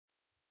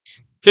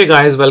Hey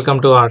guys, welcome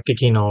to our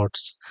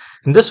Keynotes.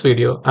 In this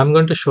video, I'm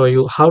going to show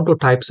you how to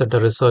typeset a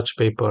research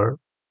paper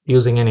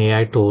using an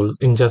AI tool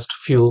in just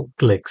few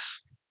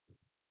clicks.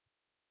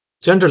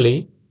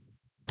 Generally,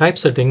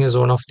 typesetting is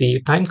one of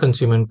the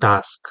time-consuming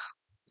tasks.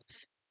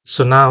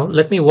 So now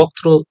let me walk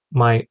through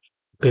my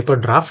paper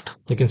draft.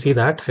 You can see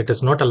that it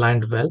is not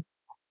aligned well,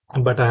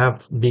 but I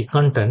have the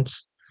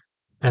contents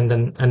and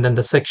then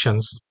the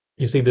sections.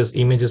 You see these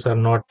images are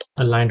not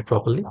aligned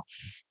properly,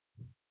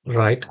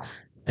 right?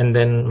 And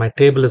then my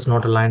table is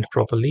not aligned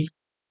properly,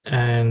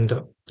 and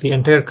the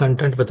entire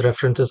content with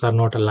references are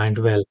not aligned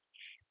well.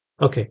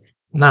 Okay,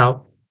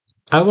 now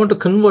I want to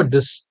convert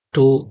this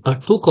to a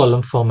two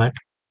column format,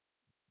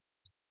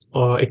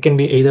 or it can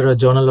be either a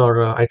journal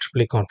or a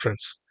IEEE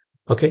conference.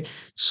 Okay,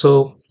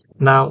 so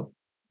now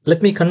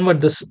let me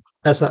convert this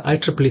as a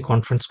IEEE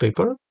conference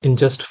paper in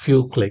just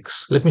few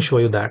clicks. Let me show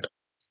you that.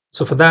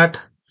 So for that,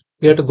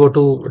 you have to go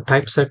to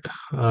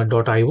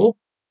typeset.io,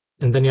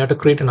 and then you have to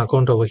create an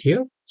account over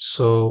here.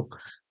 So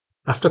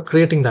after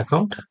creating the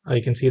account,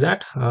 you can see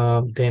that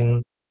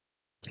then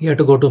you have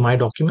to go to my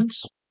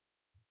documents,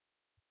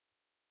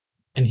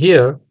 and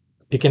here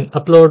you can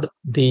upload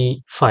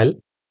the file,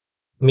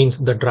 means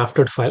the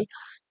drafted file.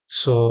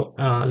 So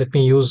let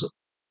me use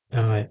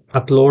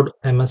upload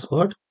ms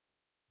word,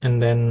 and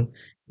then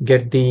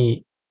get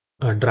the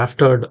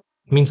drafted,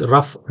 means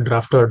rough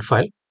drafted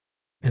file,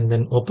 and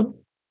then open.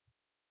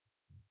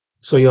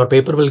 So your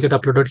paper will get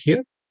uploaded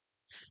here,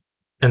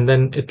 and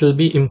then it will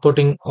be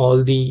importing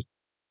all the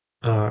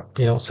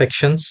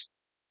sections.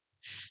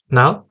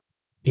 Now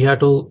you have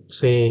to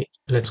say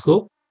let's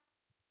go,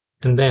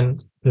 and then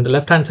in the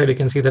left hand side you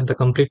can see that the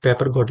complete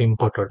paper got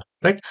imported,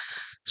 right?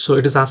 So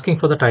it is asking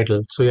for the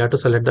title, so you have to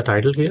select the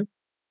title here.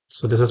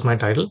 So this is my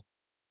title.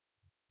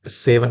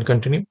 Save and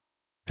continue,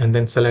 and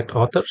then select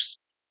authors,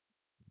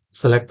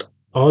 select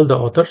all the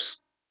authors,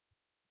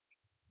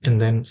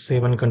 and then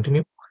save and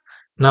continue.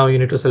 Now you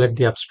need to select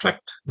the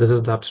abstract. This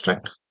is the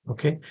abstract.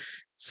 Okay,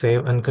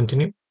 save and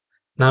continue.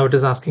 Now it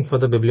is asking for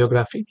the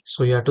bibliography,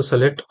 so you have to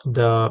select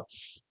the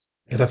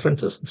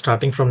references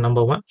starting from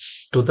number 1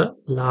 to the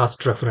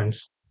last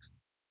reference.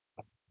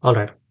 All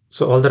right,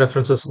 so all the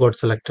references got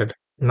selected.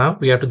 Now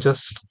we have to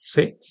just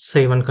say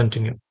save and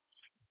continue.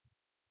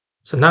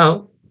 So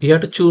now you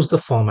have to choose the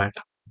format.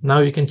 Now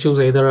you can choose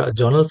either a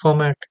journal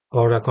format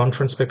or a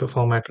conference paper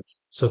format.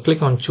 So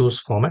click on choose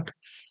format.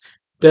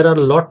 There are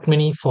a lot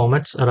many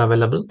formats are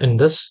available in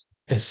this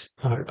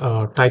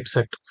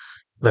typeset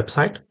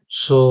website.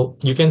 So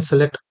you can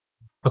select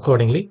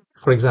accordingly.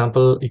 For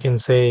example, you can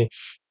say,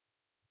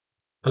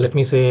 let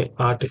me say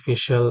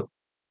artificial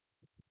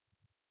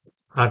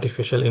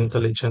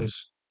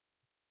intelligence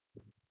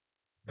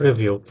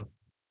review,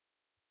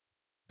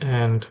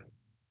 and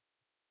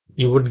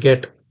you would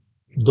get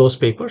those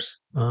papers.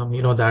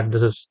 You know that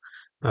this is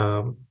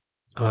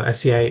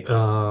SCI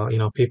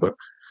paper,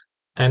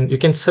 and you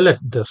can select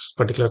this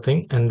particular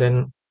thing, and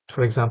then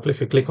for example if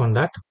you click on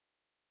that,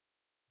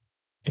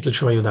 it will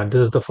show you that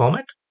this is the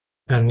format,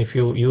 and if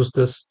you use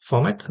this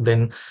format,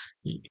 then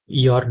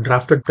your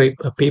drafted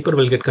paper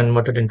will get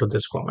converted into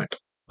this format.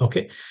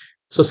 Okay,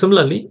 so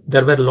similarly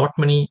there were a lot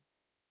many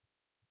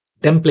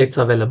templates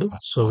available,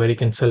 so where you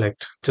can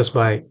select just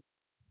by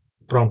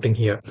prompting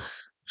here.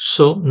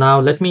 So now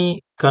let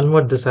me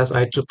convert this as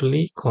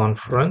IEEE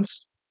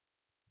conference.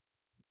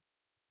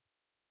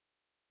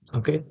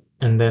 Okay,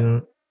 and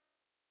then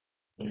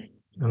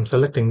I'm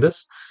selecting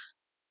this,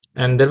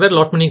 and there were a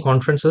lot many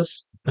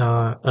conferences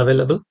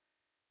available.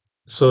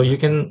 So you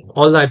can,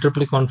 all the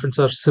IEEE conferences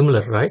are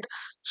similar, right?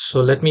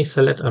 So let me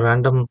select a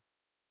random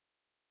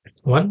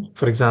one,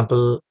 for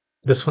example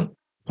this one.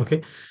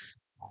 Okay,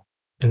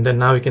 and then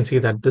now you can see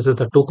that this is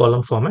the two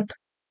column format,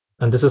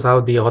 and this is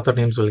how the author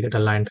names will get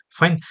aligned.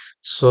 Fine.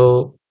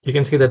 So you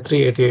can see that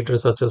 388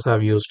 researchers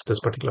have used this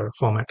particular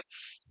format.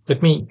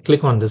 Let me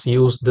click on this,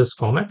 use this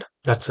format.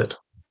 That's it,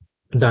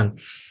 done.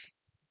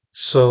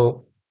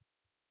 So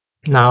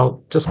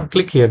now just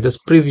click here, this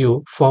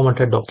preview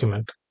formatted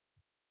document.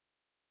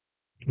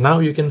 Now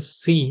you can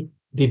see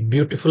the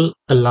beautiful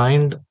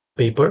aligned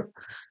paper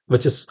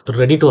which is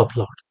ready to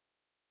upload.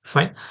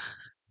 Fine.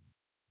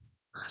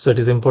 So it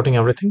is importing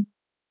everything.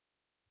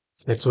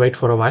 Let's wait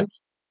for a while.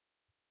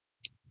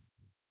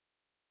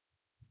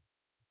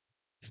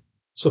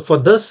 So for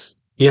this,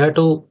 you have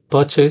to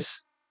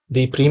purchase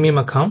the premium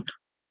account,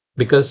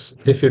 because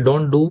if you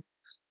don't do,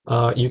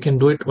 you can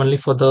do it only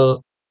for the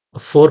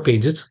 4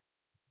 pages.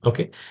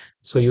 Okay,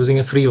 so using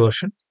a free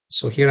version.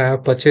 So here I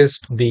have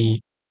purchased the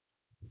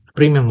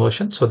premium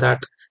version, so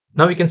that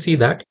now you can see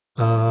that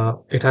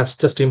it has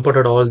just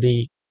imported all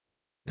the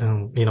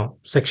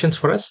sections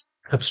for us.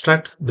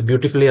 Abstract, the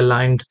beautifully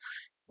aligned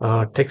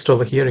text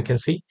over here you can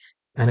see,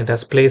 and it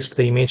has placed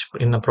the image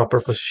in a proper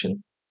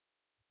position,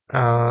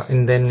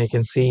 and then you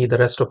can see the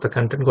rest of the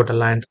content got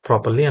aligned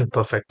properly and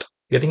perfect,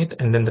 getting it,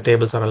 and then the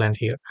tables are aligned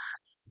here.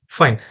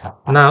 Fine.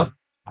 Now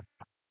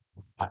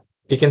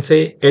you can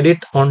say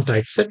edit on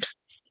typeset,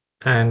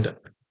 and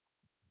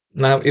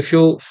now if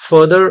you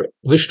further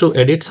wish to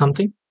edit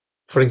something,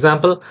 for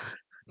example,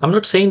 I'm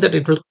not saying that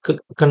it will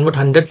convert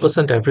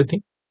 100%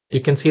 everything.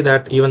 You can see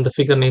that even the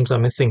figure names are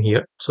missing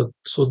here. So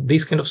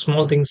these kind of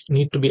small things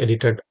need to be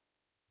edited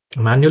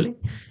manually.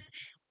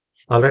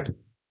 All right.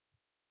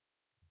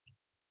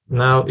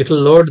 Now it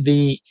will load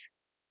the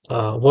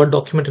Word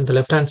document in the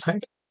left hand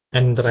side,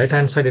 and in the right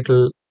hand side, it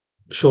will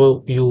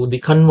show you the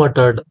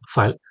converted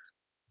file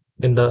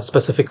in the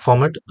specific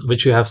format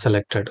which you have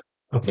selected.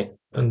 Okay,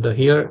 and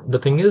here the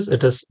thing is,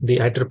 it is the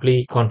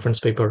IEEE conference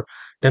paper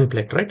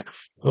template, right?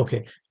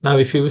 Okay, now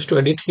if you wish to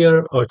edit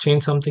here or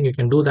change something, you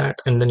can do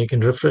that, and then you can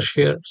refresh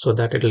here so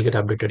that it will get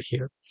updated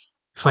here.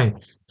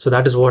 Fine. So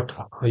that is what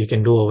you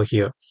can do over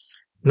here.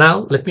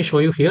 Now let me show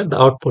you here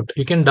the output.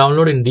 You can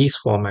download in these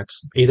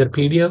formats, either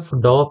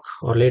PDF, doc,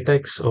 or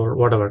latex, or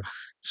whatever.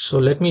 So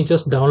let me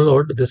just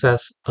download this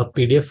as a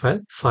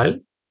PDF file,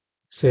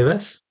 save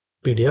as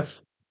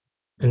PDF,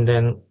 and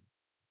then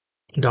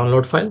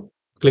download file.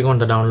 Click on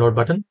the download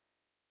button,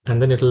 and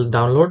then it will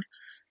download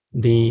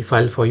the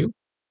file for you.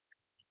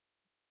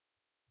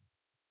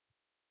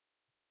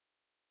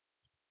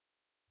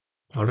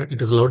 All right, it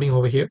is loading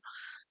over here,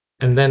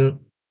 and then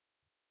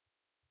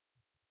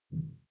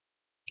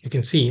you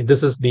can see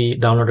this is the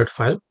downloaded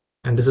file,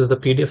 and this is the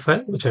PDF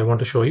file which I want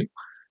to show you.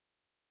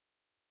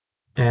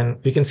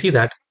 And we can see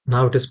that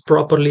now it is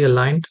properly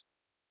aligned,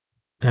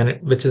 and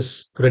which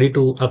is ready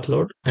to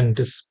upload, and it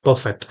is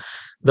perfect.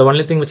 The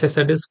only thing which I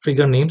said is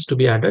figure names to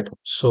be added,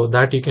 so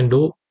that you can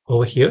do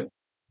over here.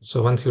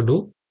 So once you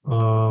do,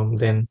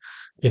 then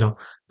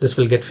this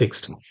will get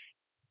fixed.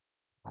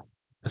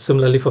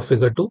 Similarly for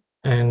figure 2,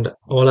 and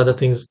all other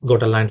things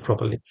got aligned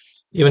properly.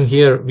 Even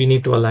here we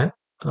need to align,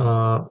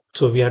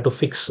 so we have to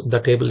fix the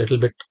table a little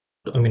bit,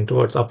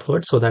 towards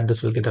upwards, so that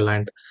this will get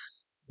aligned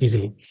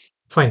easily.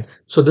 Fine.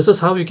 So this is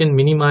how you can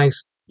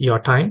minimize your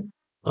time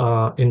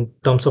in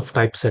terms of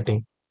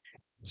typesetting.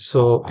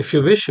 So if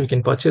you wish, you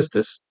can purchase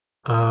this.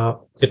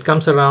 It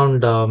comes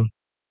around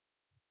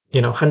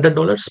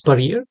 $100 per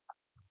year,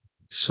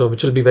 so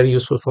which will be very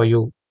useful for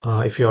you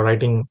if you are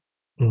writing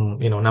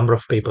number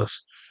of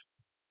papers.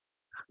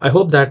 I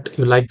hope that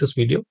you like this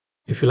video.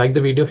 If you like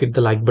the video, hit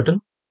the like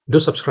button. Do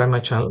subscribe my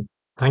channel.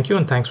 Thank you,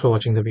 and thanks for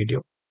watching the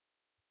video.